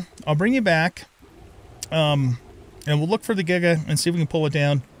get there, I'll bring you back, and we'll look for the Giga and see if we can pull it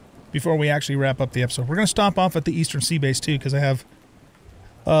down before we actually wrap up the episode. We're going to stop off at the Eastern Sea Base, too, because I have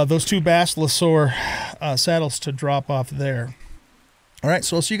those 2 Basilosaur saddles to drop off there. All right,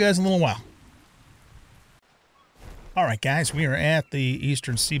 so I'll see you guys in a little while. All right, guys, we are at the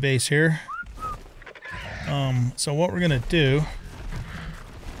Eastern Sea Base here. So what we're going to do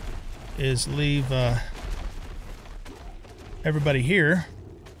is leave everybody here.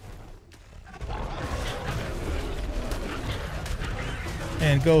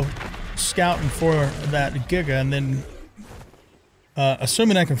 And go scouting for that Giga, and then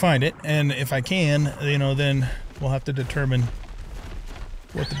assuming I can find it, and if I can, you know, then we'll have to determine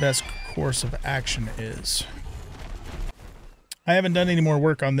what the best course of action is. I haven't done any more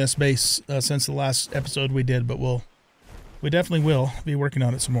work on this base since the last episode we did, but we definitely will be working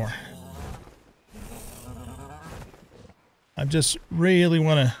on it some more. I just really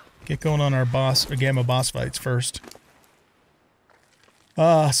want to get going on our gamma boss fights first.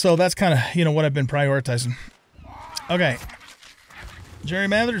 So that's kind of, you know, what I've been prioritizing. Okay. Jerry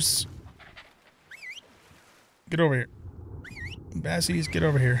Mathers, get over here. Bassies, get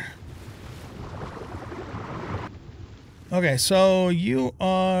over here. Okay, so you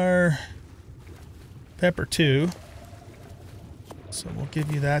are Pepper 2. So we'll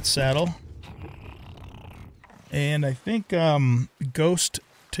give you that saddle. And I think Ghost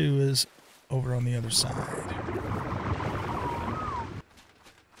 2 is over on the other side.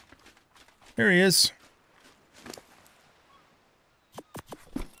 There he is.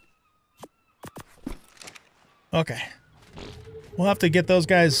 Okay. We'll have to get those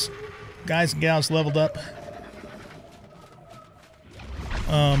guys and gals leveled up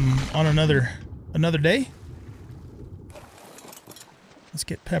on another day. Let's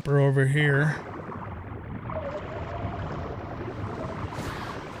get Pepper over here.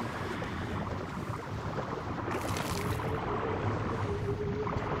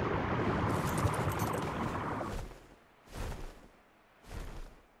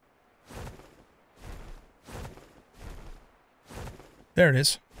 There it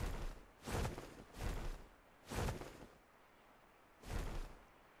is.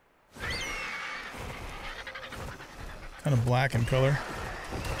 Kind of black in color.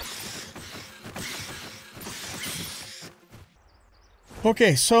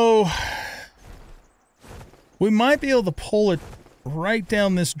 Okay, so we might be able to pull it right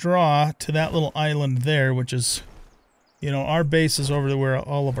down this draw to that little island there, which is, you know, our base is over where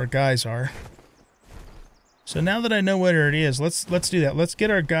all of our guys are. So now that I know where it is, let's do that. Let's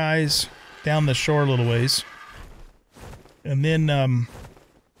get our guys down the shore a little ways. And then,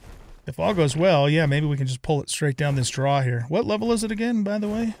 if all goes well, yeah, maybe we can just pull it straight down this draw here. What level is it again, by the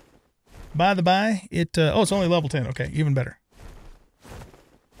way? By the by, oh, it's only level 10. Okay, even better.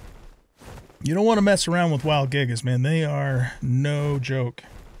 You don't want to mess around with wild Gigas, man. They are no joke.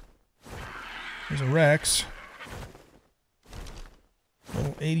 There's a Rex.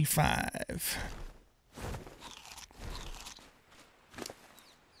 Level 85.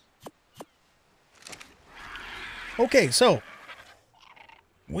 Okay, so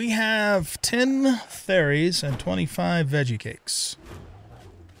we have 10 theories and 25 veggie cakes.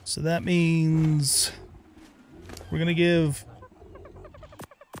 So that means we're going to give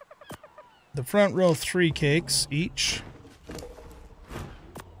the front row 3 cakes each.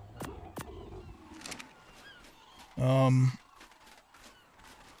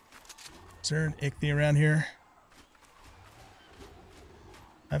 Is there an ichthy around here?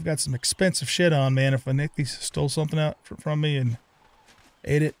 I've got some expensive shit on, man. If an ichthy stole something out from me and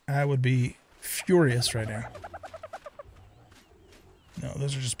ate it, I would be furious right now. No,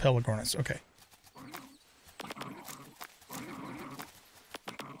 those are just pelargonists. Okay.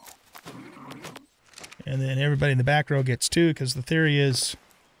 And then everybody in the back row gets 2, because the theory is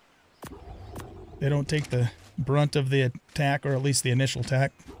they don't take the brunt of the attack, or at least the initial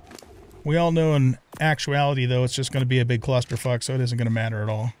attack. We all know in actuality, though, it's just going to be a big clusterfuck, so it isn't going to matter at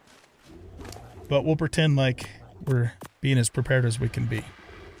all. But we'll pretend like we're being as prepared as we can be.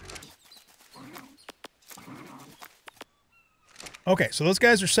 Okay, so those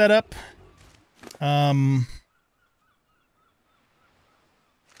guys are set up.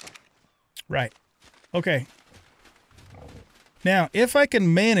 Right. Okay. Now, if I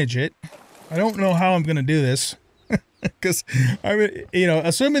can manage it, I don't know how I'm going to do this. Because, I mean, you know,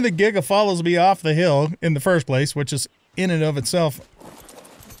 assuming the Giga follows me off the hill in the first place, which is in and of itself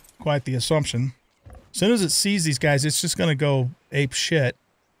quite the assumption. As soon as it sees these guys, it's just going to go ape shit.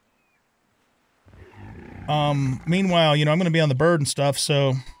 Meanwhile, you know, I'm going to be on the bird and stuff,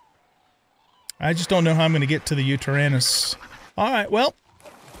 so I just don't know how I'm going to get to the Uranus. All right, well,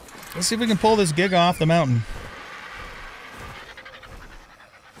 let's see if we can pull this Giga off the mountain.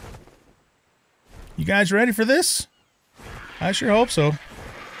 You guys ready for this? I sure hope so.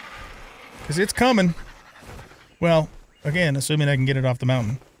 Because it's coming. Well, again, assuming I can get it off the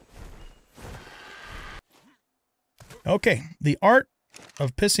mountain. Okay, the art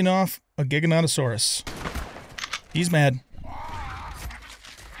of pissing off a Giganotosaurus. He's mad.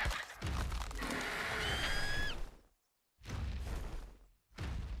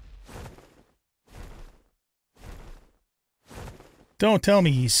 Don't tell me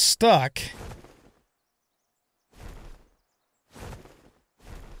he's stuck.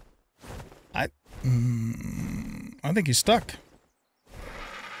 I think he's stuck.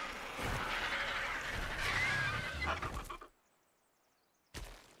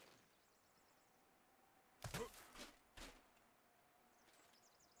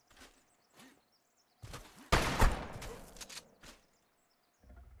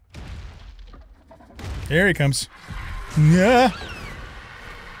 There he comes. Yeah.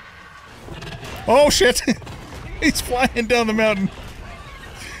 Oh shit! He's flying down the mountain.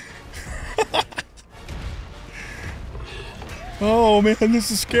 Oh man, this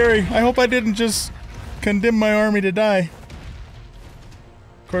is scary. I hope I didn't just condemn my army to die.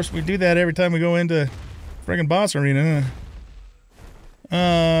 Of course, we do that every time we go into friggin' boss arena,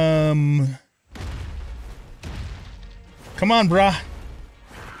 huh? Come on, brah.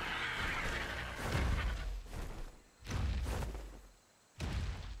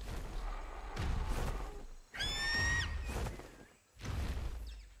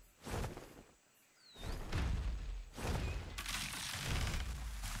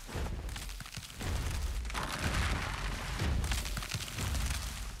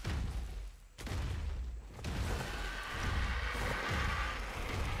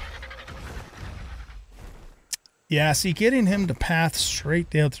 Yeah, see, getting him to path straight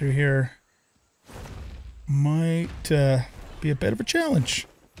down through here might be a bit of a challenge.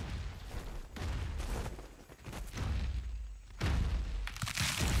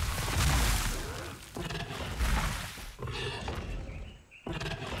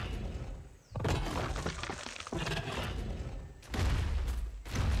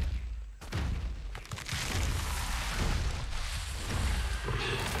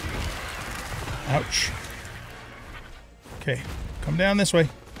 Ouch. Okay, come down this way.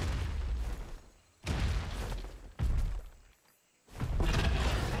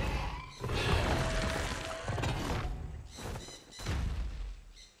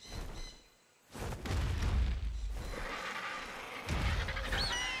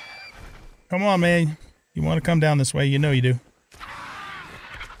 Come on, man. You want to come down this way? You know you do.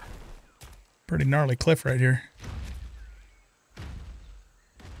 Pretty gnarly cliff right here.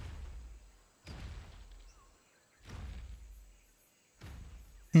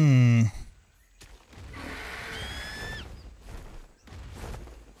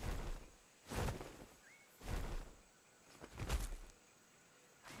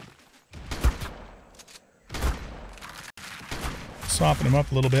 Soften him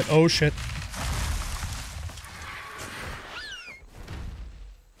up a little bit. Oh, shit.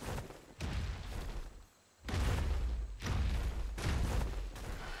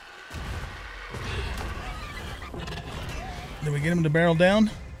 Did we get him to barrel down?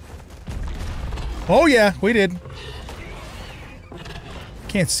 Oh yeah, we did.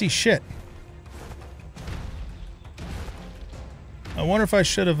 Can't see shit. I wonder if I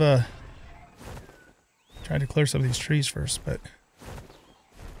should have tried to clear some of these trees first, but...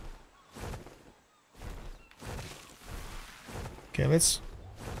 Okay, let's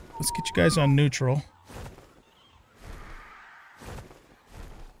get you guys on neutral.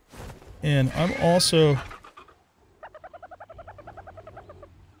 And I'm also...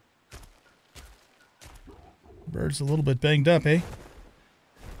 Bird's a little bit banged up, eh?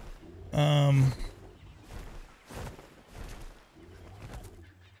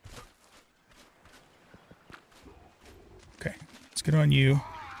 Okay, let's get on you.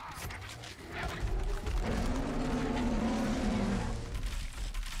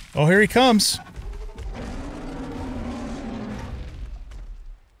 Oh, here he comes.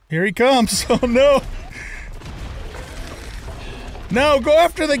 Here he comes. Oh, no. No, go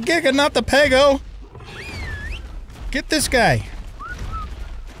after the Giga, not the Pego. Get this guy.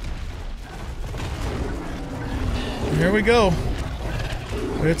 Here we go.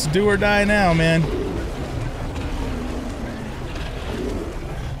 It's do or die now, man.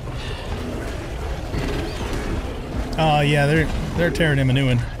 Oh, yeah, they're tearing him a new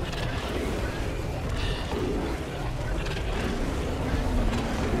one.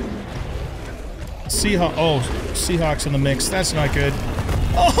 Seahawk's in the mix. That's not good.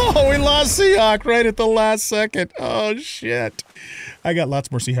 Oh, we lost Seahawk right at the last second. Oh, shit. I got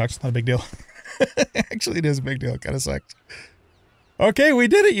lots more Seahawks. Not a big deal. Actually, it is a big deal. It kind of sucks. Okay, we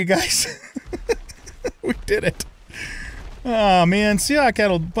did it, you guys. We did it. Oh, man. Seahawk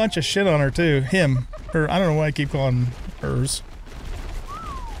had a bunch of shit on her, too. Him. Her. I don't know why I keep calling hers.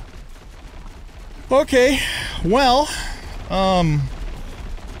 Okay. Well, I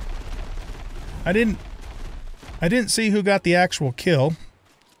didn't see who got the actual kill.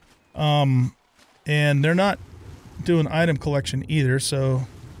 And they're not doing item collection either, so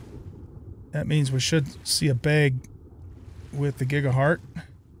that means we should see a bag with the Giga Heart.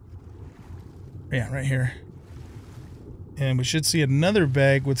 Yeah, right here. And we should see another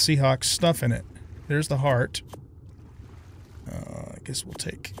bag with Seahawk's stuff in it. There's the heart. I guess we'll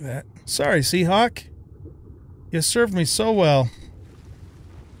take that. Sorry, Seahawk. You served me so well.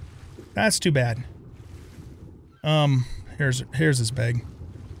 That's too bad. Here's his bag.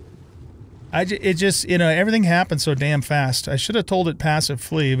 It just, you know, everything happened so damn fast. I should have told it passive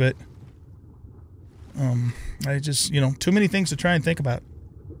flee, but I just, you know, too many things to try and think about.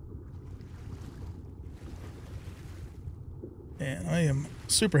 And I am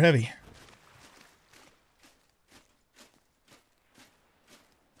super heavy.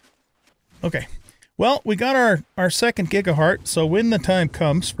 Okay. Well, we got our second Giga Heart, so when the time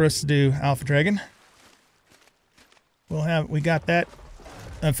comes for us to do Alpha Dragon, we got that.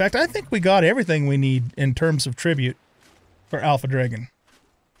 In fact, I think we got everything we need in terms of tribute for Alpha Dragon.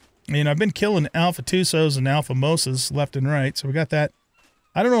 I mean, I've been killing Alpha Tusos and Alpha Mosas left and right, so we got that.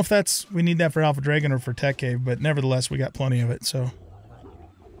 I don't know if we need that for Alpha Dragon or for Tech Cave, but nevertheless, we got plenty of it, so.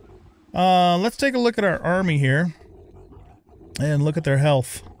 Let's take a look at our army here and look at their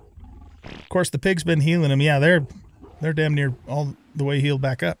health. Of course, the pig's been healing them. Yeah, they're damn near all the way healed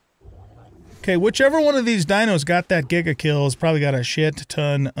back up. Okay, whichever one of these dinos got that Giga kill has probably got a shit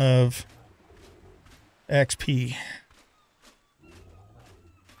ton of XP.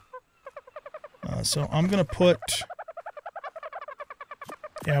 So I'm going to put...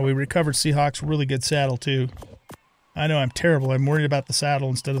 Yeah, we recovered Seahawk's really good saddle, too. I know I'm terrible. I'm worried about the saddle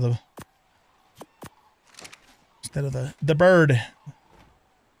instead of the bird.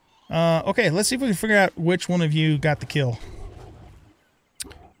 Okay, let's see if we can figure out which one of you got the kill.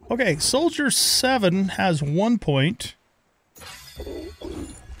 Okay, Soldier 7 has 1 point.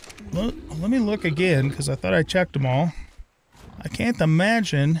 Let me look again, because I thought I checked them all. I can't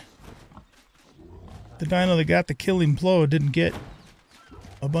imagine the dino that got the killing blow didn't get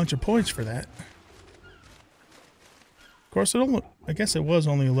a bunch of points for that. Of course, I guess it was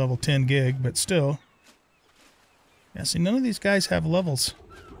only a level 10 gig, but still. Yeah, see, none of these guys have levels.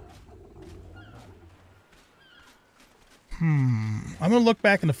 I'm going to look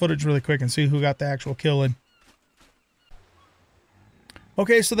back in the footage really quick and see who got the actual kill in.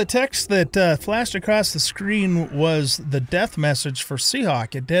 Okay, so the text that flashed across the screen was the death message for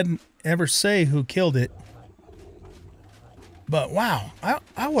Seahawk. It didn't ever say who killed it. But wow,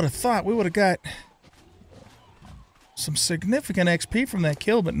 I would have thought we would have got some significant XP from that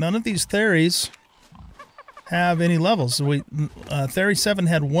kill, but none of these Theries have any levels. So Theory 7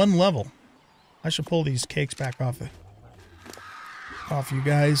 had 1 level. I should pull these cakes back off you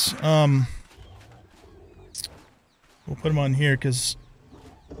guys. we'll put them on here because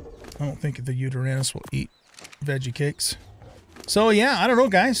I don't think the Uteranus will eat veggie cakes. So yeah, I don't know,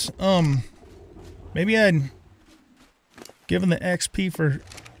 guys. Maybe I'd given the XP for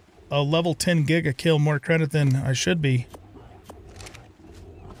a level 10 Giga kill more credit than I should be.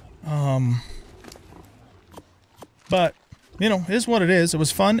 But, you know, it is what it is. It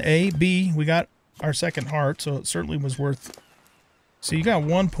was fun, A. B, we got our second heart, so it certainly was worth... So you got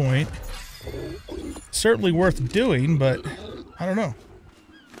 1 point. Certainly worth doing, but I don't know.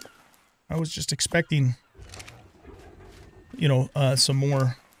 I was just expecting, you know, some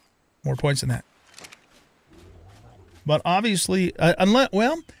more points than that. But obviously, unless,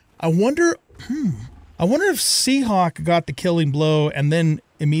 well, I wonder if Seahawk got the killing blow and then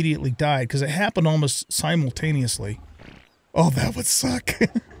immediately died, because it happened almost simultaneously. Oh, that would suck.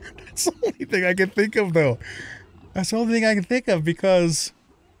 That's the only thing I can think of, though. That's the only thing I can think of, because...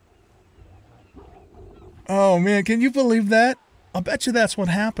 Oh, man, can you believe that? I'll bet you that's what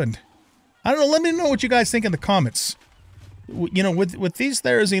happened. I don't know, let me know what you guys think in the comments. You know, with these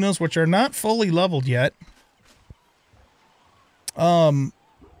Therazinos, which are not fully leveled yet,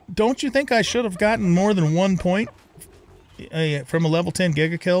 don't you think I should have gotten more than 1 point from a level 10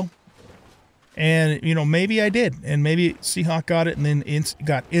 Giga kill? And, you know, maybe I did. And maybe Seahawk got it and then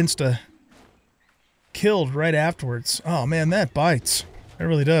got insta-killed right afterwards. Oh, man, that bites. It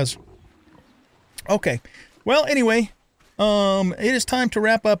really does. Okay. Well, anyway, it is time to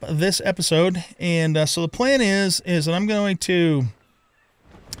wrap up this episode. And so the plan is that I'm going to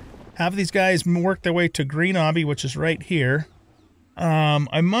have these guys work their way to Green Obby, which is right here.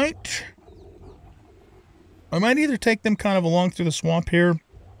 I might either take them kind of along through the swamp here,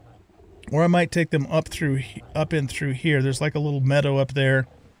 or I might take them up in through here. There's like a little meadow up there,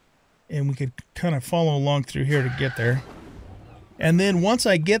 and we could kind of follow along through here to get there. And then once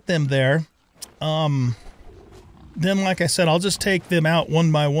I get them there, then like I said, I'll just take them out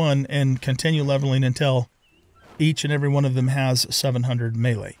one by one and continue leveling until each and every one of them has 700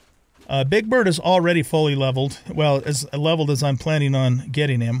 melee. Big Bird is already fully leveled. Well, as leveled as I'm planning on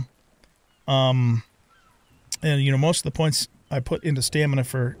getting him. And, you know, most of the points I put into stamina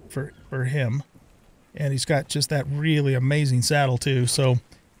for him. And he's got just that really amazing saddle, too. So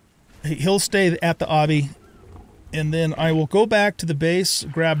he'll stay at the obby. And then I will go back to the base,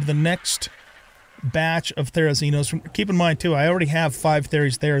 grab the next batch of Therazinos. Keep in mind, too, I already have 5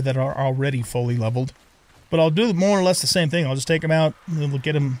 Theries there that are already fully leveled. But I'll do more or less the same thing. I'll just take them out, and then we'll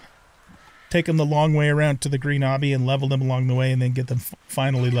get them... take them the long way around to the Green Obby and level them along the way and then get them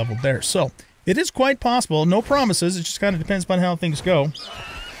finally leveled there. So, it is quite possible, no promises, it just kind of depends upon how things go,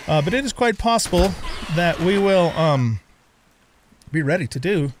 but it is quite possible that we will be ready to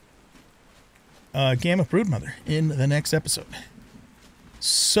do Gamma Broodmother in the next episode.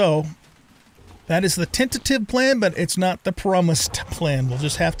 So, that is the tentative plan, but it's not the promised plan. We'll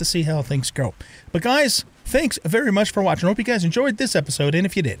just have to see how things go. But guys... thanks very much for watching. I hope you guys enjoyed this episode, and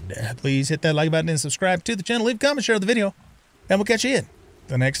if you did, please hit that like button and subscribe to the channel. Leave a comment, share the video, and we'll catch you in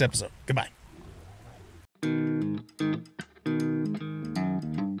the next episode. Goodbye.